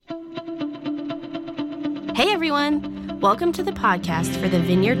Hey everyone! Welcome to the podcast for the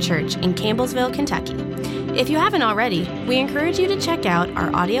Vineyard Church in Campbellsville, Kentucky. If you haven't already, we encourage you to check out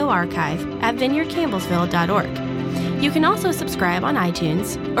our audio archive at vineyardcampbellsville.org. You can also subscribe on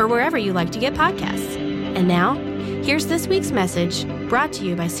iTunes or wherever you like to get podcasts. And now, here's this week's message brought to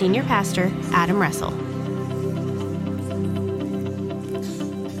you by Senior Pastor Adam Russell.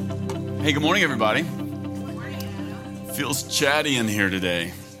 Hey, good morning, everybody. Feels chatty in here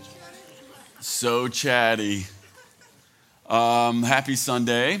today. So chatty. Happy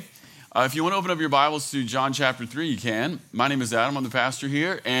Sunday. If you want to open up your Bibles to John chapter 3, you can. My name is Adam. I'm the pastor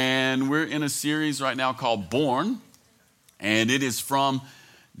here, and we're in a series right now called Born, and it is from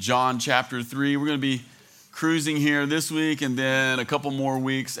John chapter 3. We're going to be cruising here this week, and then a couple more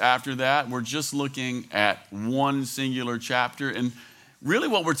weeks after that. We're just looking at one singular chapter, and really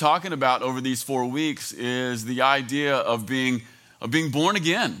what we're talking about over these 4 weeks is the idea of being born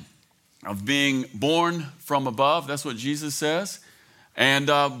again, of being born from above. That's what Jesus says. And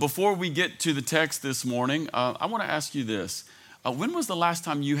before we get to the text this morning, I want to ask you this. When was the last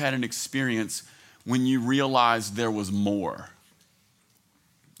time you had an experience when you realized there was more?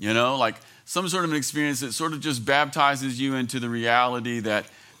 You know, like some sort of an experience that sort of just baptizes you into the reality that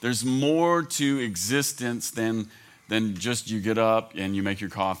there's more to existence than just you get up and you make your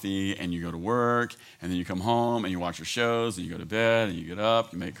coffee and you go to work and then you come home and you watch your shows and you go to bed and you get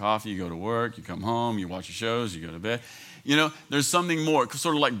up, you make coffee, you go to work, you come home, you watch your shows, you go to bed. You know, there's something more. It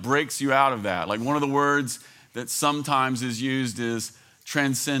sort of like breaks you out of that. Like one of the words that sometimes is used is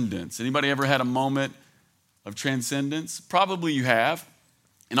transcendence. Anybody ever had a moment of transcendence? Probably you have.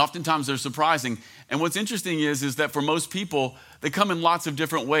 And oftentimes they're surprising. And what's interesting is that for most people, they come in lots of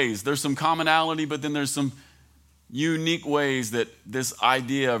different ways. There's some commonality, but then there's some unique ways that this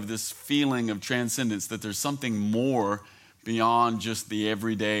idea of this feeling of transcendence, that there's something more beyond just the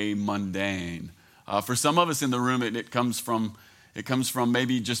everyday mundane. For some of us in the room, it comes from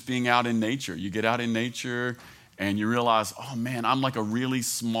maybe just being out in nature. You get out in nature and you realize, oh man, I'm like a really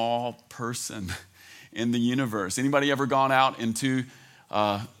small person in the universe. Anybody ever gone out into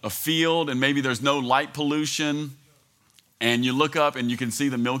a field and maybe there's no light pollution and you look up and you can see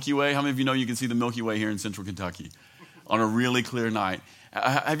the Milky Way? How many of you know you can see the Milky Way here in central Kentucky on a really clear night?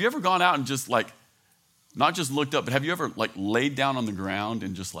 Have you ever gone out and just like, not just looked up, but have you ever like laid down on the ground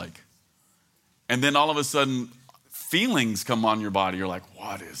and just like, and then all of a sudden feelings come on your body. You're like,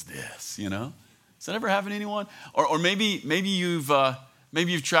 what is this? You know? Does that ever happen to anyone? Or maybe you've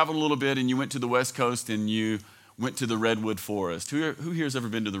traveled a little bit and you went to the West Coast and you went to the Redwood Forest. Who here has ever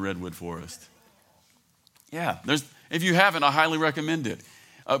been to the Redwood Forest? Yeah, if you haven't, I highly recommend it.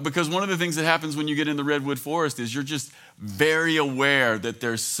 Because one of the things that happens when you get in the Redwood Forest is you're just very aware that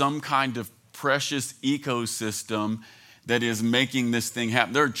there's some kind of precious ecosystem that is making this thing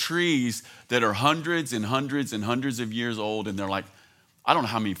happen. There are trees that are hundreds and hundreds and hundreds of years old, and they're like, I don't know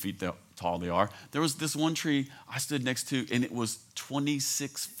how many feet tall they are. There was this one tree I stood next to, and it was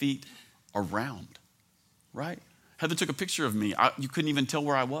 26 feet around, right? Heather took a picture of me. You couldn't even tell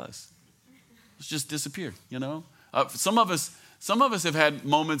where I was. It just disappeared, you know? Some of us have had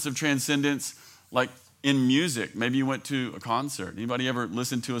moments of transcendence, like in music. Maybe you went to a concert. Anybody ever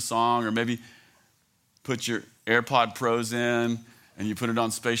listened to a song, or maybe put your AirPod Pros in and you put it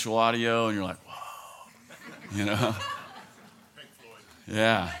on spatial audio and you're like, whoa, you know?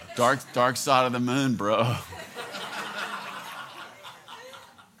 Yeah, dark side of the moon, bro.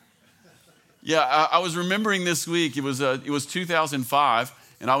 Yeah, I was remembering this week. It was 2005,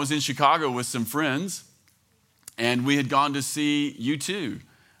 and I was in Chicago with some friends, and we had gone to see U2,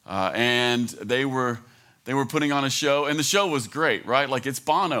 and they were putting on a show, and the show was great, right? Like it's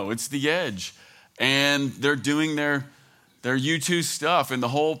Bono, it's The Edge, and they're doing their U2 stuff, and the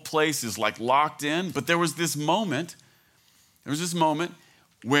whole place is like locked in. But there was this moment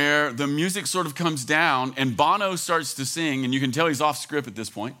where the music sort of comes down, and Bono starts to sing, and you can tell he's off script at this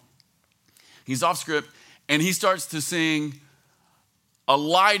point. He's off script, and he starts to sing, "A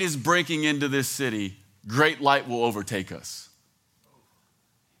light is breaking into this city. Great light will overtake us."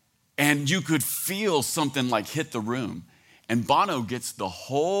 And you could feel something like hit the room. And Bono gets the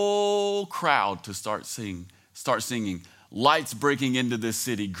whole crowd to start singing, "Light's breaking into this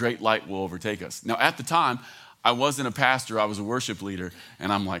city. Great light will overtake us." Now, at the time, I wasn't a pastor. I was a worship leader.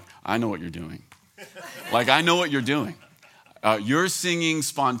 And I'm like, I know what you're doing. Like, I know what you're doing. You're singing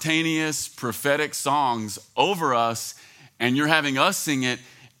spontaneous, prophetic songs over us, and you're having us sing it,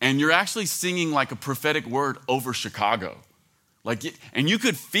 and you're actually singing like a prophetic word over Chicago. And you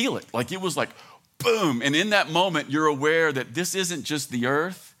could feel it. Like it was like, boom. And in that moment, you're aware that this isn't just the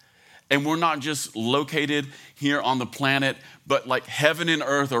earth, and we're not just located here on the planet, but like heaven and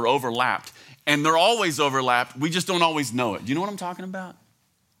earth are overlapped. and they're always overlapped. We just don't always know it. Do you know what I'm talking about?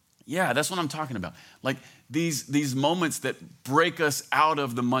 Yeah, that's what I'm talking about. Like these moments that break us out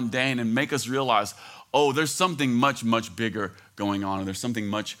of the mundane and make us realize, oh, there's something much, much bigger going on, and there's something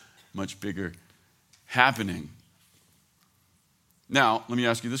much, much bigger happening. Now, let me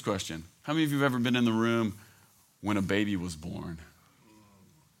ask you this question. How many of you have ever been in the room when a baby was born?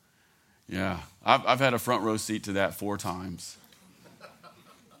 Yeah, I've had a front row seat to that 4 times.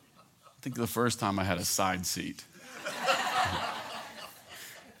 I think the first time I had a side seat.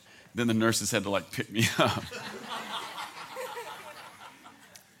 Then the nurses had to pick me up.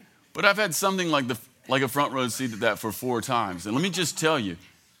 But I've had something like a front row seat to that for 4 times. And let me just tell you,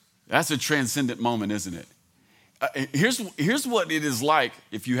 that's a transcendent moment, isn't it? Here's what it is like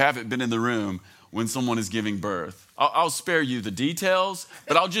if you haven't been in the room when someone is giving birth. I'll spare you the details,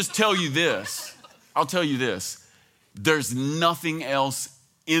 but I'll just tell you this. I'll tell you this. There's nothing else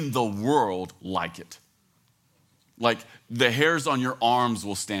in the world like it. Like the hairs on your arms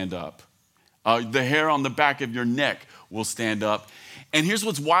will stand up. The hair on the back of your neck will stand up. And here's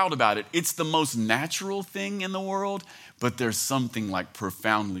what's wild about it. It's the most natural thing in the world, but there's something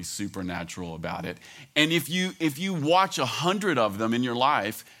profoundly supernatural about it. And if you watch 100 of them in your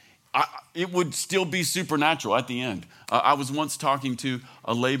life, it would still be supernatural at the end. I was once talking to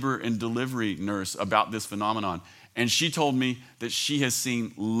a labor and delivery nurse about this phenomenon, and she told me that she has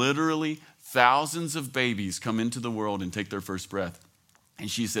seen literally thousands of babies come into the world and take their first breath. And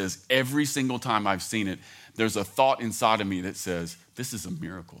she says, every single time I've seen it, there's a thought inside of me that says, this is a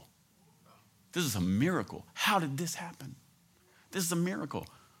miracle. This is a miracle. How did this happen? This is a miracle.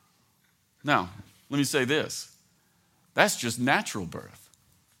 Now, let me say this. That's just natural birth.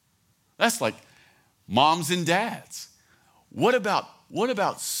 That's like moms and dads. What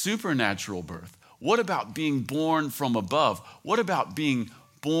about supernatural birth? What about being born from above? What about being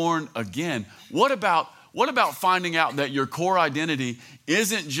born again? What about finding out that your core identity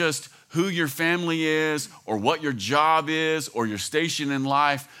isn't just who your family is or what your job is or your station in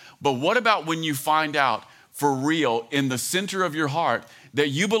life, but what about when you find out for real in the center of your heart that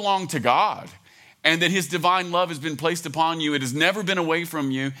you belong to God and that his divine love has been placed upon you, it has never been away from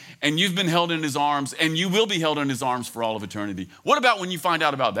you, and you've been held in his arms, and you will be held in his arms for all of eternity? What about when you find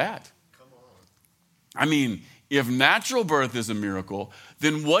out about that? Come on. I mean, if natural birth is a miracle,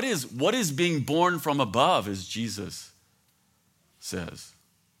 then what is being born from above, as Jesus says?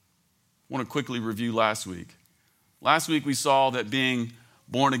 I want to quickly review last week. Last week we saw that being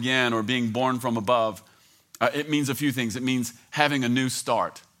born again or being born from above, it means a few things. It means having a new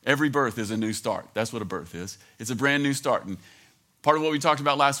start. Every birth is a new start. That's what a birth is. It's a brand new start. And part of what we talked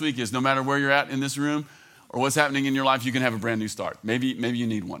about last week is no matter where you're at in this room or what's happening in your life, you can have a brand new start. Maybe you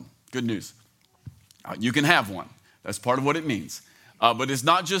need one. Good news. You can have one. That's part of what it means. But it's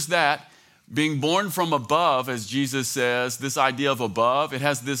not just that. Being born from above, as Jesus says, this idea of above, it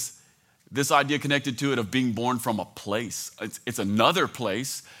has this idea connected to it of being born from a place. It's another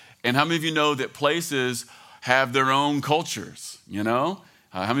place. And how many of you know that places have their own cultures, you know?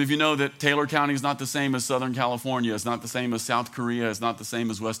 How many of you know that Taylor County is not the same as Southern California? It's not the same as South Korea. It's not the same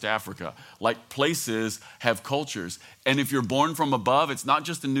as West Africa. Like places have cultures. And if you're born from above, it's not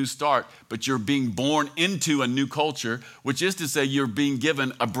just a new start, but you're being born into a new culture, which is to say you're being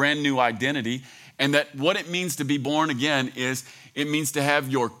given a brand new identity. And that what it means to be born again is it means to have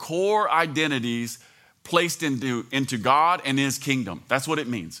your core identities placed into God and his kingdom. That's what it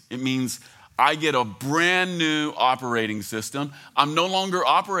means. It means I get a brand new operating system. I'm no longer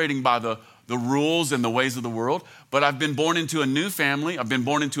operating by the rules and the ways of the world, but I've been born into a new family. I've been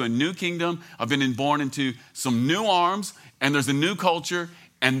born into a new kingdom. I've been born into some new arms, and there's a new culture,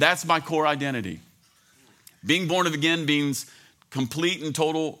 and that's my core identity. Being born again means complete and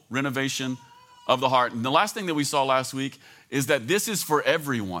total renovation of the heart. And the last thing that we saw last week is that this is for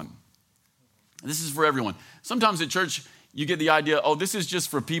everyone. This is for everyone. Sometimes at church, you get the idea, oh, this is just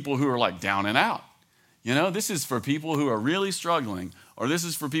for people who are down and out. You know, this is for people who are really struggling, or this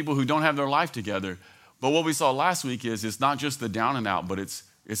is for people who don't have their life together. But what we saw last week is it's not just the down and out, but it's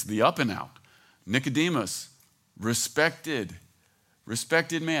the up and out. Nicodemus, respected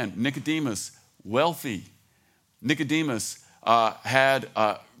man. Nicodemus, wealthy. Nicodemus had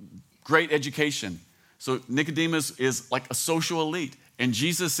great education. So Nicodemus is like a social elite. And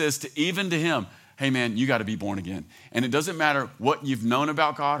Jesus says even to him, hey man, you got to be born again. And it doesn't matter what you've known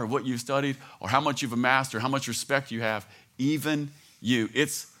about God or what you've studied or how much you've amassed or how much respect you have, even you.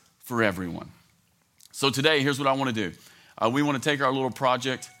 It's for everyone. So today, here's what I want to do. We want to take our little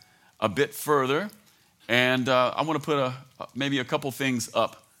project a bit further, and I want to put maybe a couple things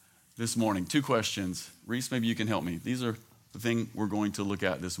up this morning. 2 questions. Reese, maybe you can help me. These are the thing we're going to look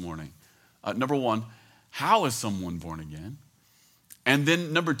at this morning. Number one, how is someone born again? And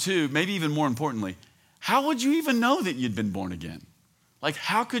then number two, maybe even more importantly, how would you even know that you'd been born again? Like,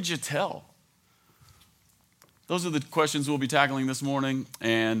 how could you tell? Those are the questions we'll be tackling this morning,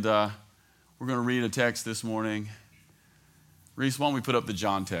 and we're going to read a text this morning. Reese, why don't we put up the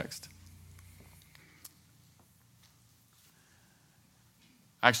John text?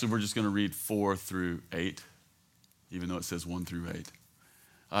 Actually, we're just going to read 4 through 8, even though it says 1 through 8.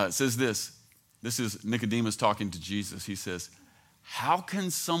 It says this. This is Nicodemus talking to Jesus. He says, "How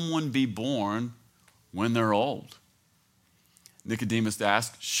can someone be born when they're old?" Nicodemus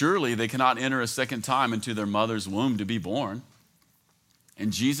asked, "Surely they cannot enter a second time into their mother's womb to be born."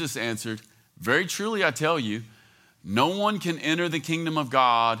 And Jesus answered, "Very truly I tell you, no one can enter the kingdom of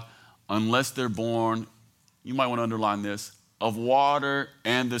God unless they're born," you might want to underline this, "of water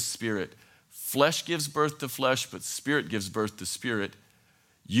and the Spirit. Flesh gives birth to flesh, but Spirit gives birth to spirit.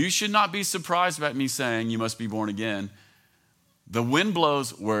 You should not be surprised about me saying you must be born again. The wind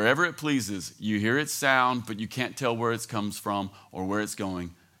blows wherever it pleases. You hear its sound, but you can't tell where it comes from or where it's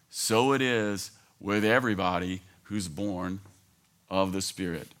going. So it is with everybody who's born of the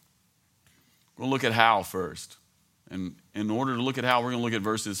Spirit." We'll look at how first. And in order to look at how, we're going to look at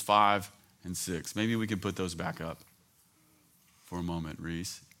verses 5 and 6. Maybe we can put those back up for a moment,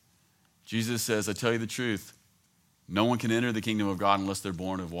 Reese. Jesus says, "I tell you the truth, no one can enter the kingdom of God unless they're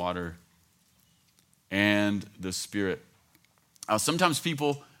born of water and the Spirit." Sometimes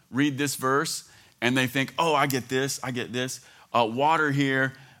people read this verse and they think, "Oh, I get this. Water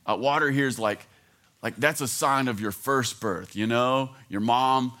here is like that's a sign of your first birth, you know? Your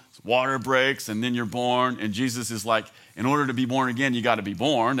mom's water breaks and then you're born." And Jesus is like, in order to be born again, you got to be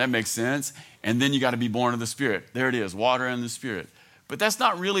born. That makes sense. And then you got to be born of the Spirit. There it is, water and the Spirit. But that's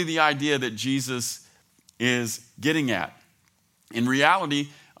not really the idea that Jesus is getting at. In reality,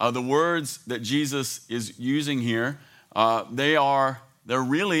 the words that Jesus is using here, they're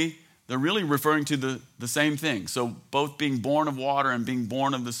really referring to the same thing. So both being born of water and being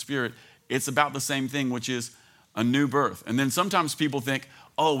born of the Spirit, it's about the same thing, which is a new birth. And then sometimes people think,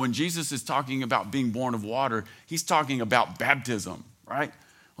 oh, when Jesus is talking about being born of water, he's talking about baptism, right?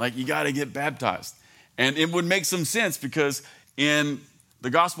 Like you got to get baptized. And it would make some sense because in the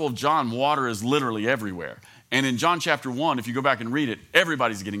Gospel of John, water is literally everywhere. And in John chapter 1, if you go back and read it,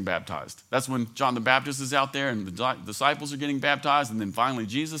 everybody's getting baptized. That's when John the Baptist is out there and the disciples are getting baptized. And then finally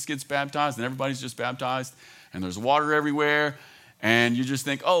Jesus gets baptized and everybody's just baptized. And there's water everywhere. And you just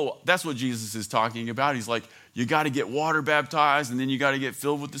think, oh, that's what Jesus is talking about. He's like, you got to get water baptized and then you got to get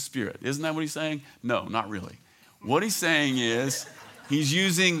filled with the Spirit. Isn't that what he's saying? No, not really. What he's saying is he's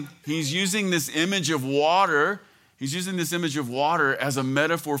using this image of water. He's using this image of water as a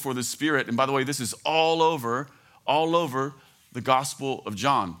metaphor for the Spirit. And by the way, this is all over the Gospel of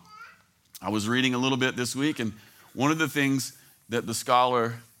John. I was reading a little bit this week, and one of the things that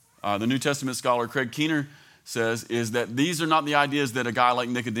the New Testament scholar Craig Keener says is that these are not the ideas that a guy like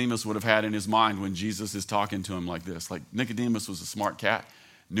Nicodemus would have had in his mind when Jesus is talking to him like this. Like Nicodemus was a smart cat,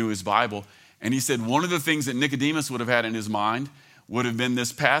 knew his Bible. And he said one of the things that Nicodemus would have had in his mind would have been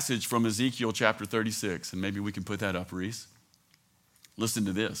this passage from Ezekiel chapter 36. And maybe we can put that up, Reese. Listen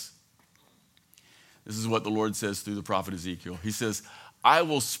to this. This is what the Lord says through the prophet Ezekiel. He says, "I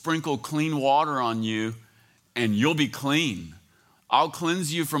will sprinkle clean water on you, and you'll be clean. I'll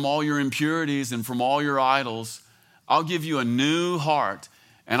cleanse you from all your impurities and from all your idols. I'll give you a new heart,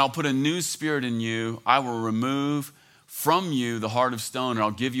 and I'll put a new spirit in you. I will remove from you the heart of stone, and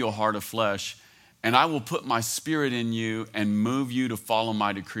I'll give you a heart of flesh. And I will put my spirit in you and move you to follow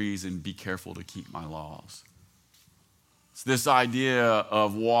my decrees and be careful to keep my laws." It's this idea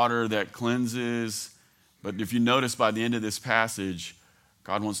of water that cleanses. But if you notice by the end of this passage,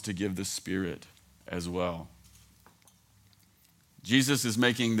 God wants to give the Spirit as well. Jesus is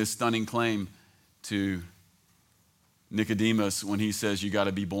making this stunning claim to Nicodemus when he says you got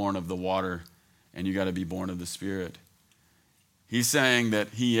to be born of the water and you got to be born of the Spirit. He's saying that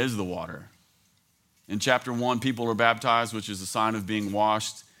he is the water. In chapter 1, people are baptized, which is a sign of being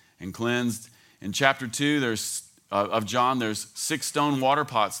washed and cleansed. In chapter 2 of John, there's 6 stone water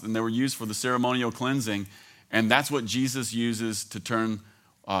pots, and they were used for the ceremonial cleansing. And that's what Jesus uses to turn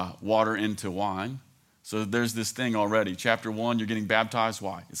water into wine. So there's this thing already. Chapter 1, you're getting baptized.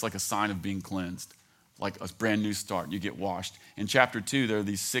 Why? It's like a sign of being cleansed, like a brand new start. You get washed. In chapter 2, there are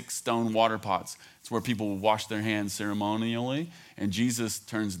these 6 stone water pots. It's where people will wash their hands ceremonially, and Jesus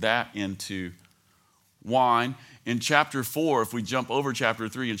turns that into wine. In chapter 4, if we jump over chapter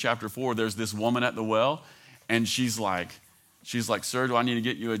 3, in chapter 4, there's this woman at the well, and she's like, "Sir, do I need to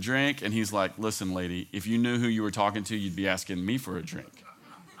get you a drink?" And he's like, "Listen, lady, if you knew who you were talking to, you'd be asking me for a drink."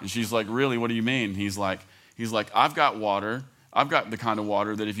 And she's like, really, what do you mean? He's like, I've got water. I've got the kind of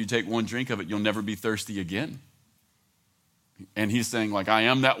water that if you take one drink of it, you'll never be thirsty again. And he's saying, like, I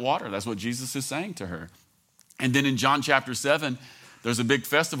am that water. That's what Jesus is saying to her. And then in John chapter 7, there's a big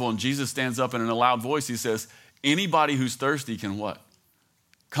festival, and Jesus stands up and in a loud voice, he says, anybody who's thirsty can what?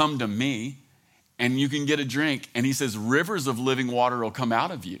 Come to me, and you can get a drink. And he says, rivers of living water will come out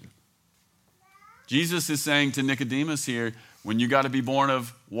of you. Jesus is saying to Nicodemus here, when you got to be born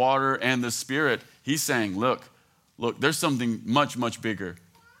of water and the Spirit, he's saying, look, there's something much, much bigger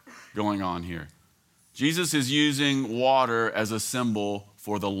going on here. Jesus is using water as a symbol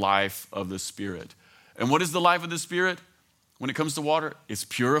for the life of the Spirit. And what is the life of the Spirit? When it comes to water, it's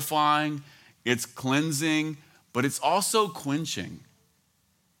purifying, it's cleansing, but it's also quenching.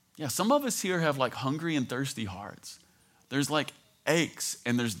 Yeah, some of us here have like hungry and thirsty hearts. There's like aches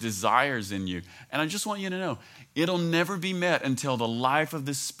and there's desires in you. And I just want you to know, it'll never be met until the life of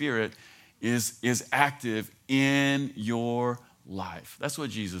the Spirit is active in your life. That's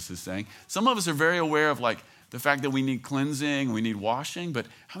what Jesus is saying. Some of us are very aware of like the fact that we need cleansing, we need washing, but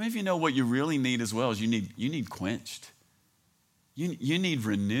how many of you know what you really need as well is you need quenched. You need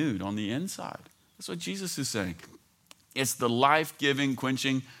renewed on the inside. That's what Jesus is saying. It's the life-giving,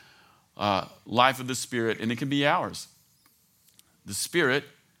 quenching life of the Spirit, and it can be ours. The Spirit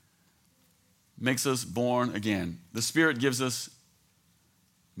makes us born again. The Spirit gives us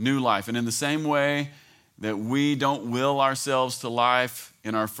new life. And in the same way that we don't will ourselves to life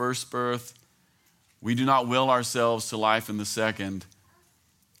in our first birth, we do not will ourselves to life in the second.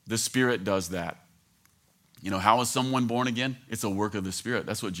 The Spirit does that. You know, how is someone born again? It's a work of the Spirit.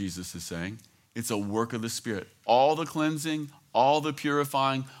 That's what Jesus is saying. It's a work of the Spirit. All the cleansing, all the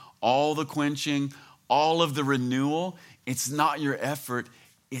purifying, all the quenching, all of the renewal, it's not your effort,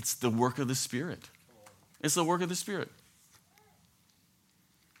 it's the work of the Spirit. It's the work of the Spirit.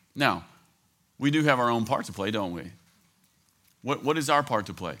 Now, we do have our own part to play, don't we? What is our part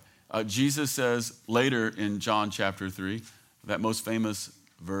to play? Jesus says later in John chapter 3, that most famous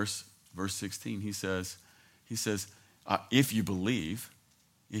verse 16, he says, if you believe,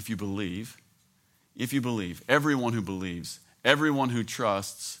 everyone who believes, everyone who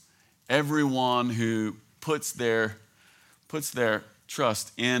trusts, everyone who puts their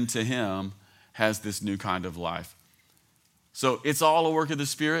trust into him has this new kind of life. So it's all a work of the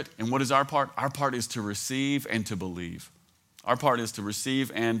Spirit. And what is our part? Our part is to receive and to believe. Our part is to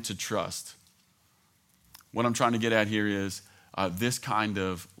receive and to trust. What I'm trying to get at here is this kind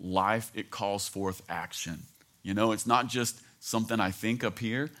of life, it calls forth action. You know, it's not just something I think up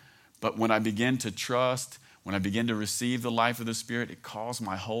here, but when I begin to trust, when I begin to receive the life of the Spirit, it causes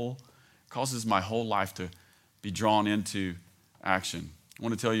my whole life to be drawn into action. I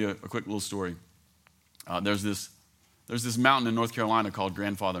want to tell you a quick little story. There's this mountain in North Carolina called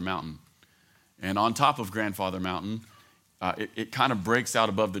Grandfather Mountain. And on top of Grandfather Mountain, it kind of breaks out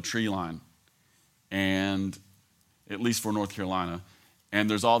above the tree line, and at least for North Carolina. And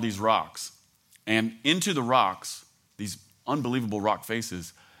there's all these rocks. And into the rocks, these unbelievable rock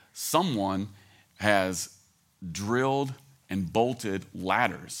faces, someone has drilled and bolted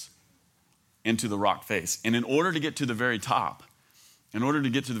ladders into the rock face. And in order to get to the very top,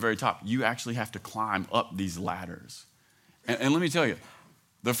 you actually have to climb up these ladders. And let me tell you,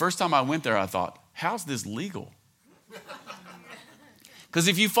 the first time I went there, I thought, how's this legal? Because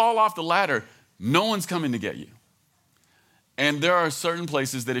if you fall off the ladder, no one's coming to get you. And there are certain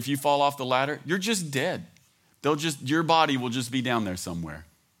places that if you fall off the ladder, you're just dead. Your body will just be down there somewhere.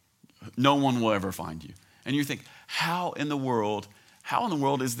 No one will ever find you. And you think, how in the world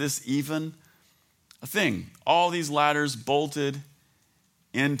is this even a thing? All these ladders bolted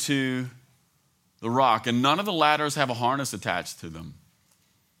into the rock, and none of the ladders have a harness attached to them.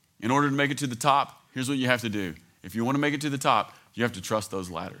 In order to make it to the top, here's what you have to do. If you want to make it to the top, you have to trust those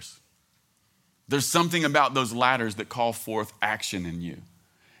ladders. There's something about those ladders that call forth action in you.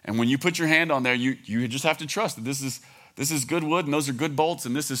 And when you put your hand on there, you just have to trust that this is good wood, and those are good bolts,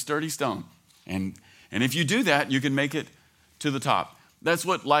 and this is sturdy stone. And if you do that, you can make it to the top. That's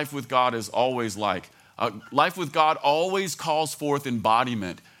what life with God is always like. Life with God always calls forth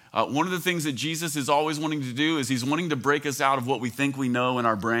embodiment. One of the things that Jesus is always wanting to do is he's wanting to break us out of what we think we know in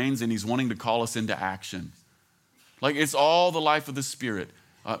our brains, and he's wanting to call us into action. Like it's all the life of the Spirit.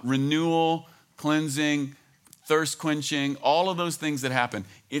 Renewal, cleansing, thirst quenching, all of those things that happen.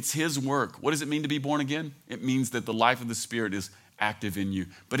 It's his work. What does it mean to be born again? It means that the life of the Spirit is active in you.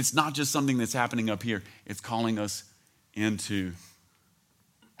 But it's not just something that's happening up here. It's calling us into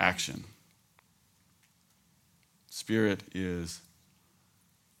action. Spirit is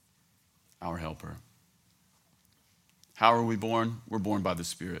our helper. How are we born? We're born by the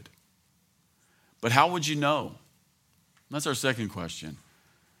Spirit. But how would you know? That's our second question.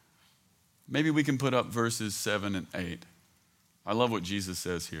 Maybe we can put up verses 7 and 8. I love what Jesus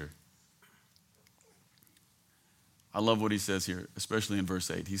says here. I love what he says here, especially in verse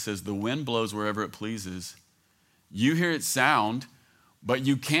 8. He says, the wind blows wherever it pleases. You hear its sound, but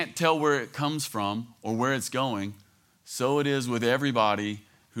you can't tell where it comes from or where it's going. So it is with everybody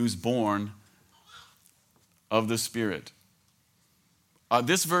who's born of the Spirit.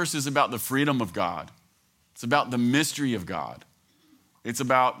 This verse is about the freedom of God. It's about the mystery of God. It's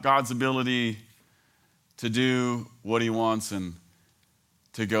about God's ability to do what he wants and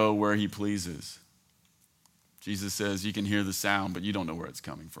to go where he pleases. Jesus says you can hear the sound, but you don't know where it's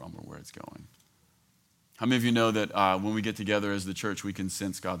coming from or where it's going. How many of you know that when we get together as the church, we can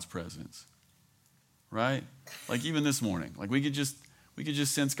sense God's presence? Right? Like even this morning, like we could just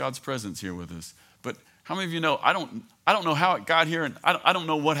sense God's presence here with us. But how many of you know, I don't know how it got here, and I don't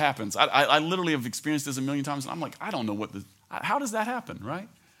know what happens. I literally have experienced this a million times, and I'm like, I don't know how does that happen, right?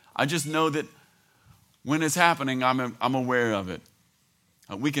 I just know that when it's happening, I'm aware of it.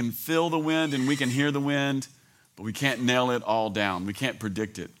 We can feel the wind and we can hear the wind, but we can't nail it all down. We can't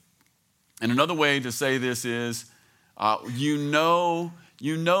predict it. And another way to say this is, you know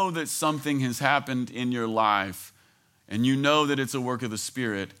that something has happened in your life, and you know that it's a work of the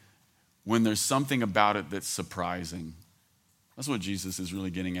Spirit when there's something about it that's surprising. That's what Jesus is really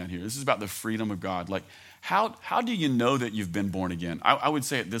getting at here. This is about the freedom of God. Like, how do you know that you've been born again? I would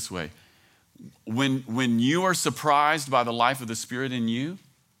say it this way. When you are surprised by the life of the Spirit in you,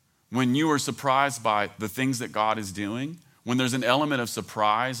 when you are surprised by the things that God is doing, when there's an element of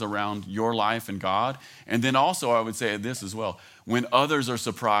surprise around your life and God, and then also I would say this as well, when others are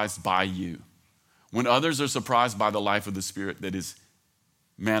surprised by you, when others are surprised by the life of the Spirit that is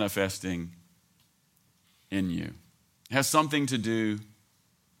manifesting in you. It has something to do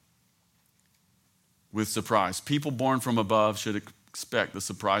with surprise. People born from above should expect the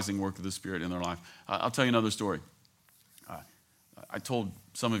surprising work of the Spirit in their life. I'll tell you another story. I told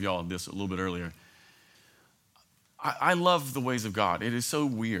some of y'all this a little bit earlier. I love the ways of God. It is so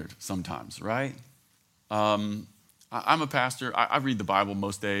weird sometimes, right? I'm a pastor. I read the Bible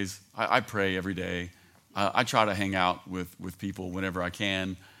most days. I pray every day. I try to hang out with people whenever I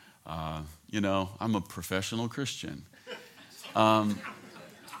can. I'm a professional Christian.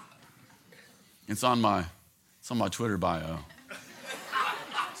 It's on my Twitter bio.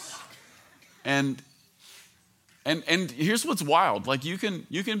 And here's what's wild. Like you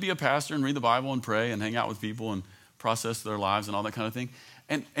can be a pastor and read the Bible and pray and hang out with people and process their lives and all that kind of thing.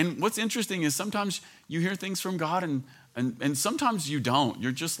 And what's interesting is sometimes you hear things from God and sometimes you don't.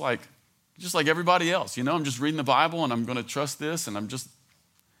 You're just like everybody else. I'm just reading the Bible and I'm going to trust this and I'm just,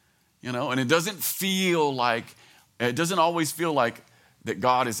 and it doesn't always feel like that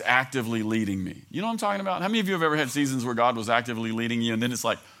God is actively leading me. You know what I'm talking about? How many of you have ever had seasons where God was actively leading you and then it's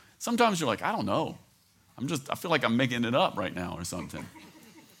like, sometimes you're like, I don't know. I feel like I'm making it up right now or something.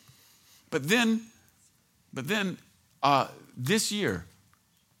 But then this year,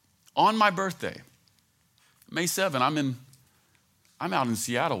 on my birthday, May 7, I'm out in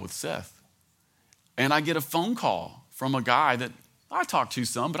Seattle with Seth. And I get a phone call from a guy that I talk to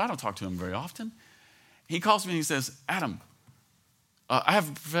some, but I don't talk to him very often. He calls me and he says, Adam, I have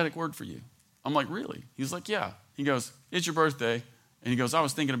a prophetic word for you. I'm like, really? He's like, yeah. He goes, it's your birthday. And he goes, I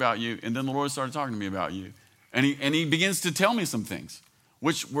was thinking about you. And then the Lord started talking to me about you. And he begins to tell me some things,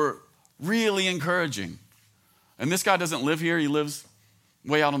 which were really encouraging. And this guy doesn't live here. He lives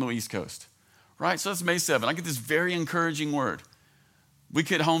way out on the East Coast, right? So that's May 7. I get this very encouraging word. We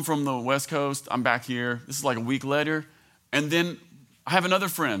get home from the West Coast. I'm back here. This is like a week later. And then I have another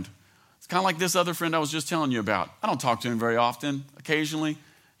friend. It's kind of like this other friend I was just telling you about. I don't talk to him very often, occasionally.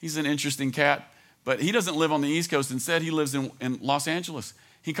 He's an interesting cat. But he doesn't live on the East Coast. Instead, he lives in Los Angeles.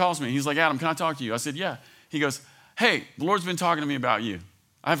 He calls me. He's like, Adam, can I talk to you? I said, yeah. He goes, hey, the Lord's been talking to me about you.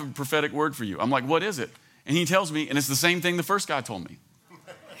 I have a prophetic word for you. I'm like, what is it? And he tells me, and it's the same thing the first guy told me.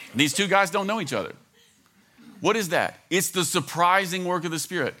 These two guys don't know each other. What is that? It's the surprising work of the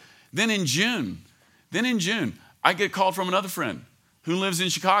Spirit. Then in June, I get called from another friend who lives in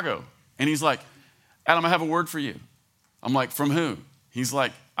Chicago. And he's like, Adam, I have a word for you. I'm like, from who? He's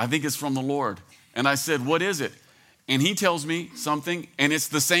like, I think it's from the Lord. And I said, what is it? And he tells me something, and it's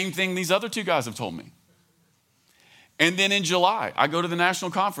the same thing these other two guys have told me. And then in July, I go to the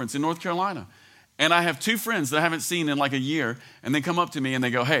national conference in North Carolina. And I have two friends that I haven't seen in like a year. And they come up to me and they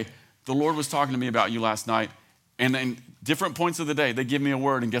go, hey, the Lord was talking to me about you last night. And in different points of the day, they give me a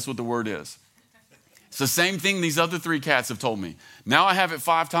word. And guess what the word is? It's the same thing these other three cats have told me. Now I have it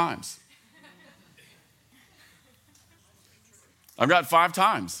 5 times. I've got 5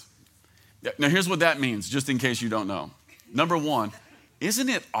 times. Now, here's what that means, just in case you don't know. Number 1, isn't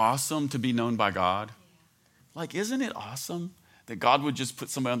it awesome to be known by God? Like, isn't it awesome that God would just put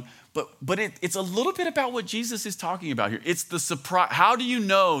somebody on? But it's a little bit about what Jesus is talking about here. It's the surprise. How do you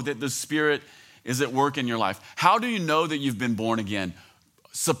know that the Spirit is at work in your life? How do you know that you've been born again?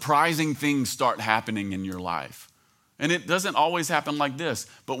 Surprising things start happening in your life. And it doesn't always happen like this.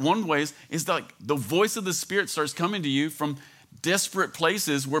 But one way is like the voice of the Spirit starts coming to you from desperate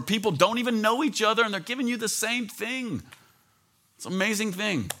places where people don't even know each other and they're giving you the same thing. It's an amazing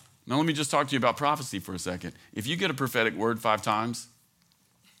thing. Now let me just talk to you about prophecy for a second. If you get a prophetic word 5 times,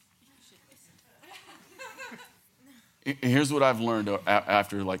 here's what I've learned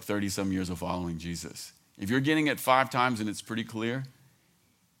after like 30-some years of following Jesus. If you're getting it 5 times and it's pretty clear,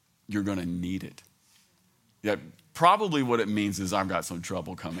 you're going to need it. Yeah, probably what it means is I've got some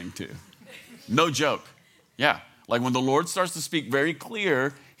trouble coming too. No joke. Yeah. Like when the Lord starts to speak very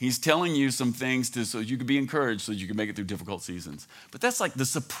clear, he's telling you some things so you can be encouraged, so you can make it through difficult seasons. But that's like the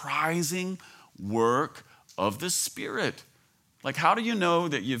surprising work of the Spirit. Like, how do you know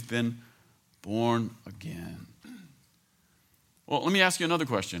that you've been born again? Well, let me ask you another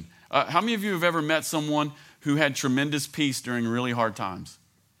question. How many of you have ever met someone who had tremendous peace during really hard times?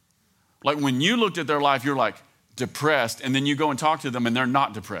 Like when you looked at their life, you're like depressed, and then you go and talk to them and they're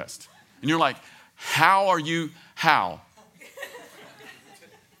not depressed. And you're like, how? And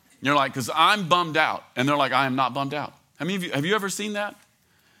you're like, because I'm bummed out. And they're like, I am not bummed out. Have you ever seen that?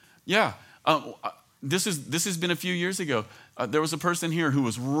 Yeah. This has been a few years ago. There was a person here who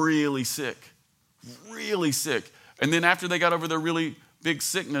was really sick. And then after they got over their really big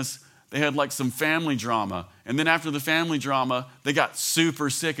sickness, they had like some family drama. And then after the family drama, they got super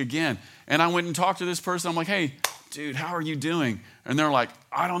sick again. And I went and talked to this person. I'm like, hey, dude, how are you doing? And they're like,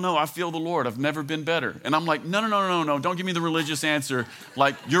 I don't know. I feel the Lord. I've never been better. And I'm like, no. Don't give me the religious answer.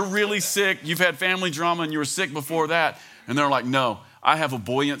 Like, you're really sick. You've had family drama and you were sick before that. And they're like, no, I have a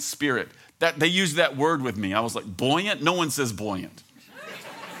buoyant spirit. They used that word with me. I was like, buoyant? No one says buoyant.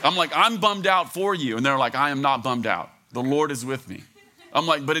 I'm like, I'm bummed out for you. And they're like, I am not bummed out. The Lord is with me. I'm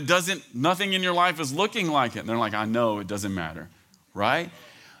like, but nothing in your life is looking like it. And they're like, I know, it doesn't matter. Right?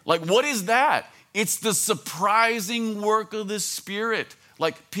 Like, what is that? It's the surprising work of the Spirit.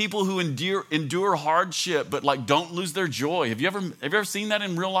 Like people who endure hardship, but like don't lose their joy. Have you ever seen that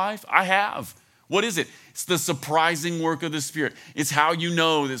in real life? I have. What is it? It's the surprising work of the Spirit. It's how you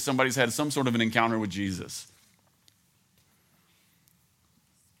know that somebody's had some sort of an encounter with Jesus.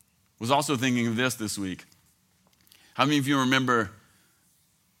 Was also thinking of this week. How many of you remember?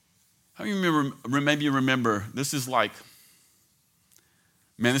 Maybe you remember, this is like,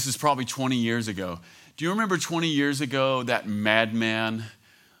 man, this is probably 20 years ago. Do you remember 20 years ago that madman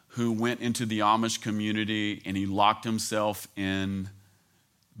who went into the Amish community and he locked himself in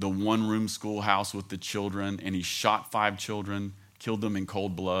the one-room schoolhouse with the children and he shot 5 children, killed them in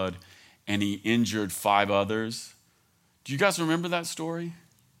cold blood, and he injured 5 others? Do you guys remember that story?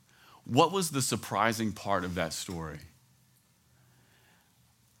 What was the surprising part of that story?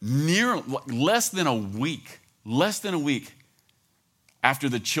 Less than a week after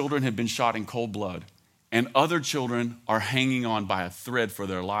the children had been shot in cold blood and other children are hanging on by a thread for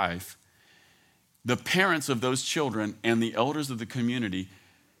their life, the parents of those children and the elders of the community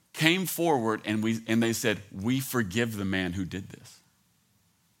came forward and they said, we forgive the man who did this.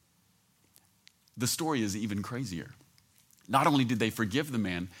 The story is even crazier. Not only did they forgive the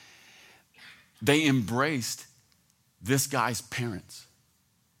man, they embraced this guy's parents.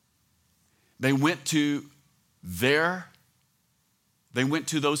 They went to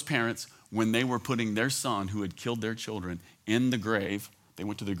those parents when they were putting their son who had killed their children in the grave. They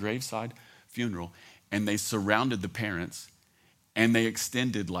went to the graveside funeral and they surrounded the parents and they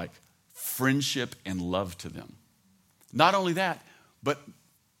extended like friendship and love to them. Not only that, but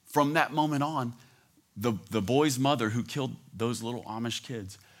from that moment on, the boy's mother who killed those little Amish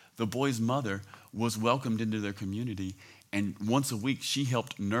kids, the boy's mother was welcomed into their community, and once a week she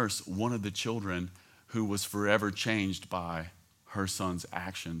helped nurse one of the children who was forever changed by her son's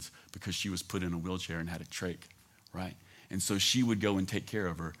actions because she was put in a wheelchair and had a trach, right? And so she would go and take care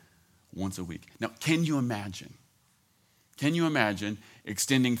of her once a week. Now, can you imagine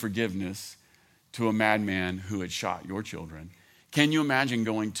extending forgiveness to a madman who had shot your children? Can you imagine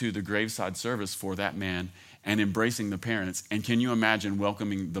going to the graveside service for that man and embracing the parents? And can you imagine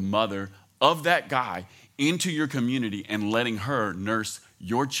welcoming the mother of that guy into your community and letting her nurse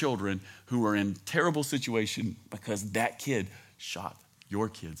your children who are in terrible situation because that kid shot your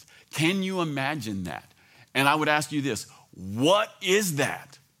kids? Can you imagine that? And I would ask you this, what is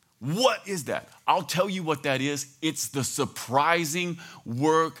that? What is that? I'll tell you what that is. It's the surprising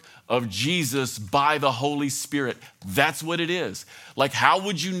work of Jesus by the Holy Spirit. That's what it is. Like, how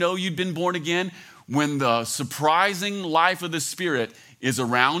would you know you'd been born again? When the surprising life of the Spirit is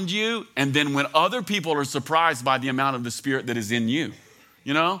around you, and then when other people are surprised by the amount of the Spirit that is in you.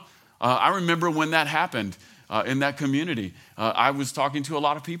 You know, I remember when that happened in that community. I was talking to a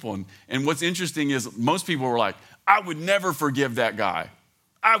lot of people, and what's interesting is most people were like, I would never forgive that guy.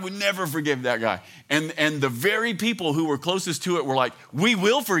 I would never forgive that guy. And the very people who were closest to it were like, we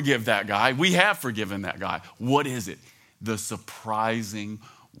will forgive that guy. We have forgiven that guy. What is it? The surprising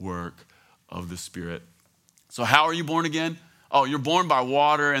work of the Spirit. So how are you born again? Oh, you're born by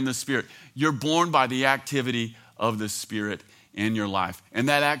water and the Spirit. You're born by the activity of the Spirit in your life. And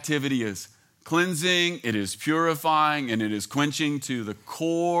that activity is cleansing, it is purifying, and it is quenching to the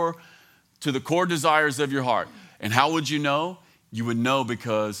core desires of your heart. And how would you know? You would know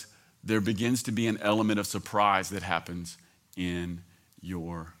because there begins to be an element of surprise that happens in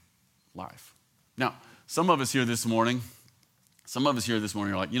your life. Now, some of us here this morning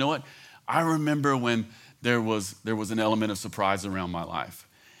are like, you know what? I remember when there was an element of surprise around my life.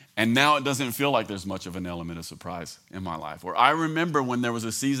 And now it doesn't feel like there's much of an element of surprise in my life. Or I remember when there was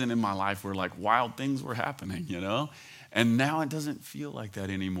a season in my life where like wild things were happening, you know? And now it doesn't feel like that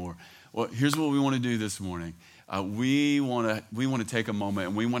anymore. Well, here's what we want to do this morning. We want to take a moment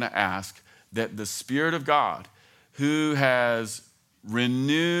and we want to ask that the Spirit of God, who has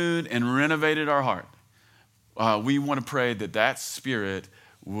renewed and renovated our heart, we want to pray that Spirit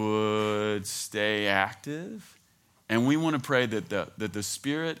would stay active. And we want to pray that the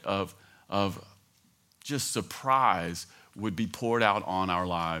spirit of just surprise would be poured out on our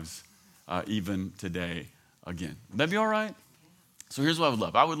lives even today again. Would that be all right? So here's what I would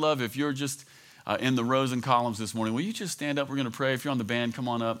love. I would love if you're just in the rows and columns this morning, will you just stand up? We're going to pray. If you're on the band, come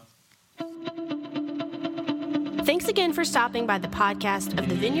on up. Thanks again for stopping by the podcast of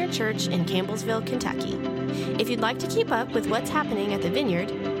the Vineyard Church in Campbellsville, Kentucky. If you'd like to keep up with what's happening at the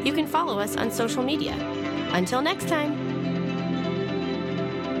Vineyard, you can follow us on social media. Until next time.